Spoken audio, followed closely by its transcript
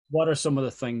what are some of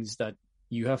the things that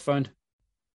you have found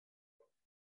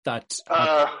that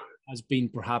has been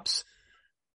perhaps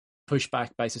pushed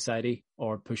back by society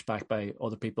or pushed back by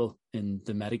other people in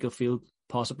the medical field,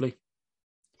 possibly?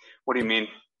 What do you mean?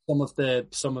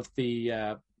 Some of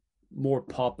the more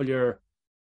popular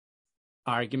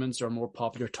arguments or more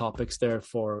popular topics there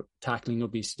for tackling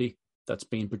obesity that's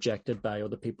being projected by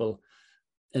other people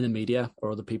in the media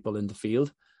or other people in the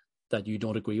field that you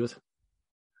don't agree with?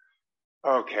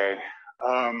 Okay.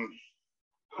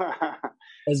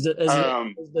 Is it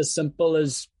as simple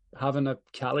as having a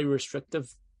calorie restrictive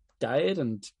diet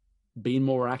and being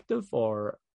more active,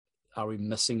 or are we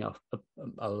missing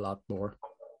a lot more?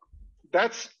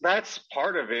 That's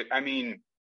part of it. I mean,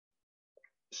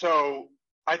 so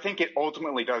I think it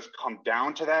ultimately does come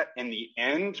down to that in the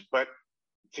end, but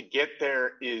to get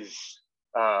there is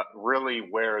really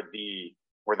where the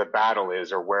battle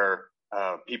is, or where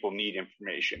people need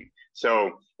information.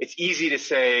 So it's easy to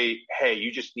say, hey,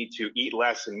 you just need to eat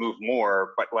less and move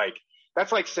more. But like,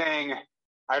 that's like saying,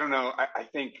 I don't know. I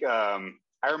think,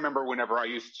 I remember whenever I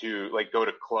used to like go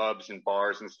to clubs and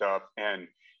bars and stuff, and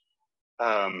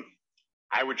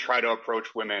I would try to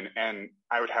approach women, and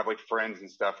I would have like friends and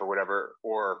stuff or whatever,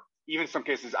 or even some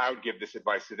cases I would give this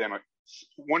advice to them.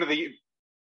 One of the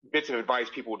bits of advice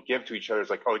people would give to each other is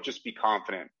like, oh, just be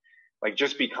confident. Like,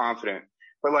 just be confident.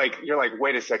 But like, you're like,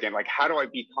 wait a second, like, how do I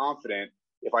be confident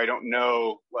if I don't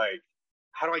know, like,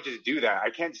 how do I just do that?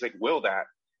 I can't just like will that,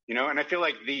 you know? And I feel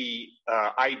like the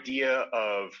idea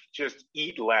of just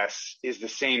eat less is the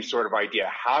same sort of idea.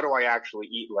 How do I actually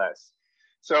eat less?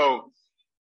 So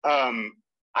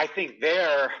I think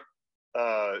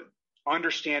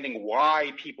understanding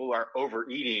why people are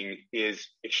overeating is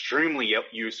extremely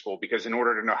useful, because in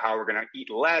order to know how we're going to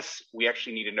eat less, we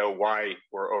actually need to know why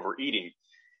we're overeating.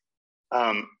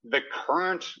 The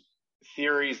current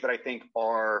theories that I think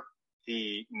are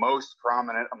the most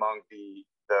prominent among the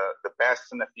best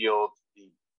in the field,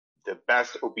 the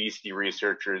best obesity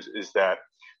researchers, is that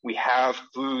we have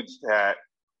foods that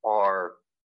are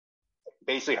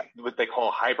basically what they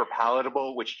call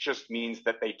hyperpalatable, which just means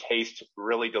that they taste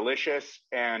really delicious,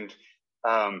 and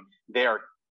they are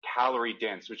calorie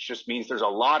dense, which just means there's a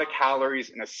lot of calories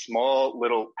in a small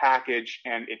little package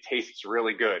and it tastes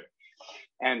really good.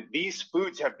 And these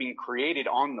foods have been created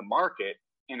on the market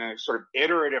in a sort of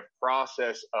iterative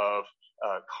process of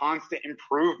constant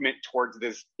improvement towards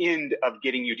this end of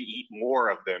getting you to eat more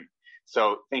of them.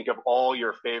 So think of all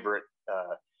your favorite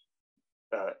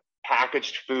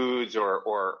packaged foods,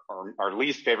 or our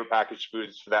least favorite packaged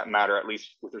foods for that matter, at least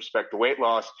with respect to weight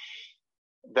loss,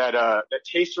 that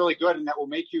taste really good and that will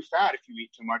make you fat if you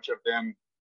eat too much of them.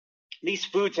 These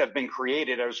foods have been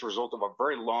created as a result of a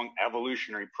very long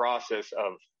evolutionary process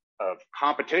of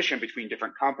competition between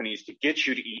different companies to get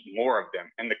you to eat more of them.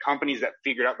 And the companies that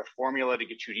figured out the formula to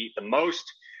get you to eat the most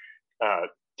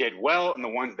did well, and the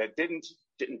ones that didn't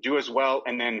do as well.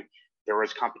 And then there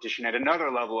was competition at another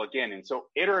level again. And so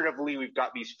iteratively, we've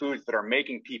got these foods that are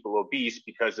making people obese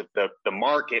because of the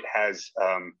market has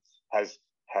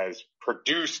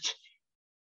produced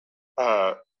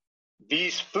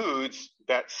these foods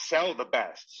that sell the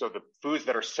best. So the foods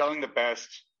that are selling the best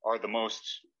are the most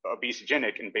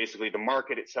obesogenic, and basically the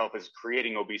market itself is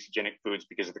creating obesogenic foods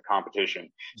because of the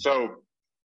competition. So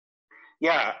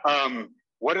yeah,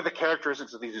 what are the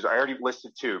characteristics of these foods? I already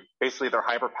listed two. Basically, they're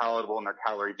hyperpalatable and they're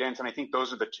calorie dense, and I think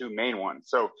those are the two main ones.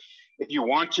 So if you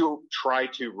want to try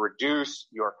to reduce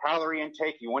your calorie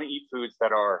intake, you want to eat foods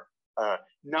that are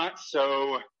not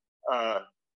so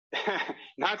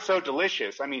not so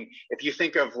delicious. I mean, if you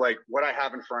think of like what I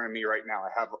have in front of me right now, I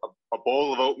have a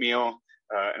bowl of oatmeal,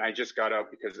 and I just got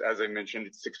up because, as I mentioned,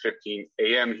 it's 6:15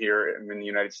 a.m. here in the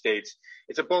United States.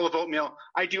 It's a bowl of oatmeal.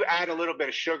 I do add a little bit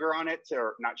of sugar on it,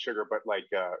 or not sugar, but like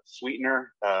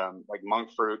sweetener, like monk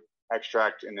fruit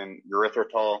extract, and then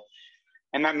erythritol,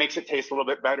 and that makes it taste a little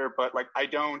bit better. But like I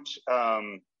don't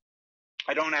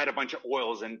add a bunch of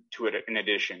oils into it in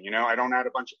addition. You know, I don't add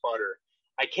a bunch of butter.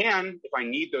 I can if I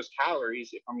need those calories,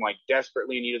 if I'm like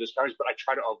desperately in need of those calories, but I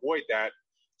try to avoid that.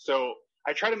 So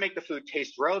I try to make the food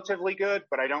taste relatively good,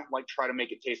 but I don't like try to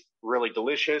make it taste really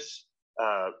delicious.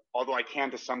 Although I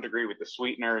can to some degree with the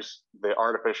sweeteners, the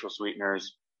artificial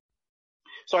sweeteners.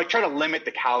 So I try to limit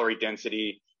the calorie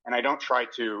density, and I don't try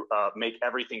to make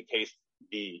everything taste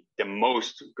the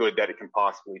most good that it can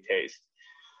possibly taste.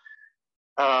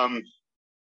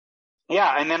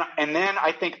 Yeah, and then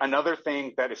I think another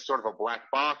thing that is sort of a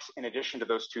black box in addition to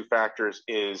those two factors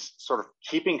is sort of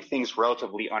keeping things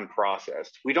relatively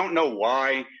unprocessed. We don't know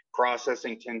why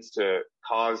processing tends to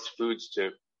cause foods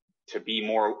to be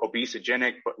more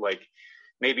obesogenic, but like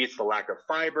Maybe it's the lack of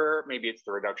fiber. Maybe it's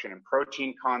the reduction in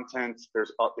protein content.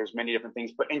 There's many different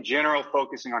things, but in general,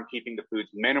 focusing on keeping the foods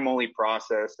minimally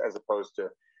processed as opposed to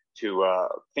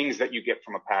things that you get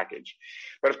from a package.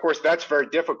 But of course, that's very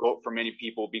difficult for many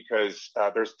people because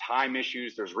there's time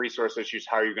issues, there's resource issues,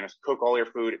 how are you going to cook all your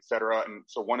food, et cetera. And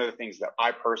so one of the things that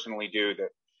I personally do that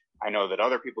I know that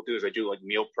other people do is I do like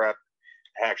meal prep.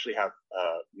 I actually have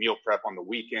meal prep on the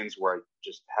weekends where I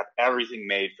just have everything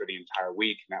made for the entire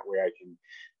week. And that way I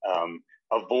can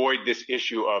avoid this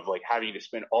issue of like having to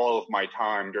spend all of my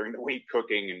time during the week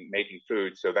cooking and making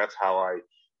food. So that's how I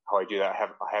do that.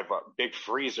 I have a big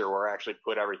freezer where I actually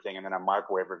put everything and then I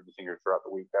microwave everything throughout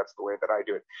the week. That's the way that I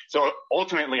do it. So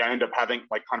ultimately I end up having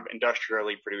like kind of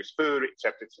industrially produced food,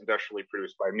 except it's industrially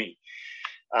produced by me.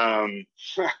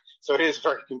 So it is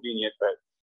very convenient,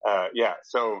 but yeah.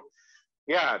 So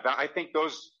yeah, I think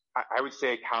those, I would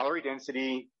say calorie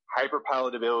density,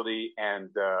 hyperpalatability, and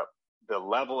the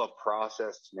level of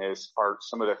processedness are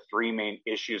some of the three main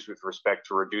issues with respect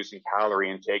to reducing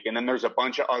calorie intake. And then there's a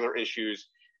bunch of other issues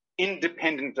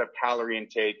independent of calorie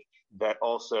intake that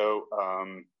also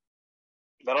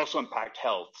impact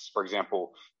health. For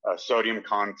example, sodium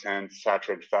content,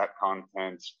 saturated fat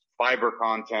content, fiber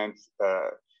content,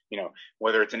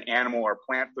 whether it's an animal or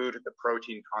plant food, the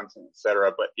protein content, et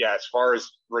cetera. But yeah, as far as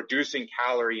reducing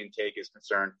calorie intake is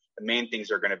concerned, the main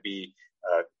things are going to be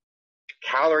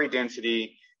calorie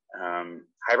density,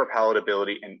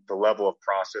 hyperpalatability, and the level of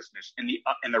processedness.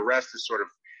 And the rest is sort of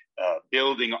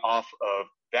building off of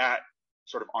that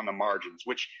sort of on the margins,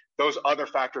 which those other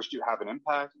factors do have an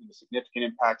impact and a significant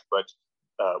impact. But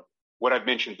what I've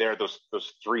mentioned there, those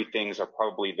three things are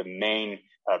probably the main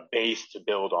base to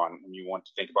build on when you want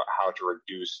to think about how to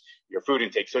reduce your food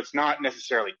intake. So it's not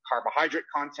necessarily carbohydrate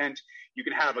content. You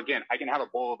can have, again, I can have a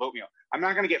bowl of oatmeal. I'm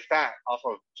not going to get fat off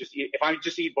of if I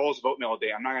just eat bowls of oatmeal a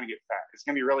day, I'm not going to get fat. It's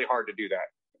going to be really hard to do that.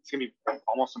 It's going to be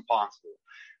almost impossible.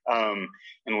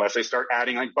 Unless I start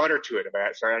adding like butter to it. If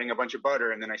I start adding a bunch of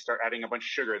butter and then I start adding a bunch of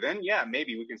sugar, then yeah,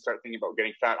 maybe we can start thinking about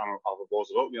getting fat off of bowls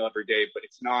of oatmeal every day, but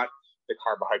it's not the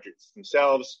carbohydrates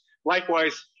themselves.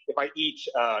 Likewise, if I eat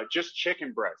just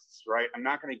chicken breasts, right, I'm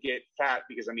not going to get fat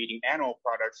because I'm eating animal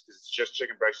products because it's just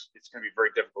chicken breasts. It's going to be very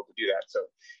difficult to do that. So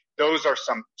those are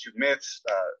two myths.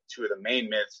 Two of the main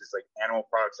myths is like animal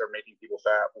products are making people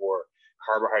fat or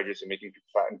carbohydrates are making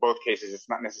people fat. In both cases, it's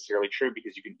not necessarily true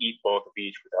because you can eat both of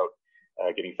each without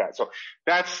getting fat. So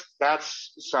that's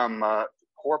some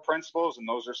core principles, and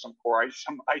those are some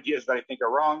ideas that I think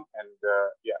are wrong. And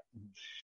yeah.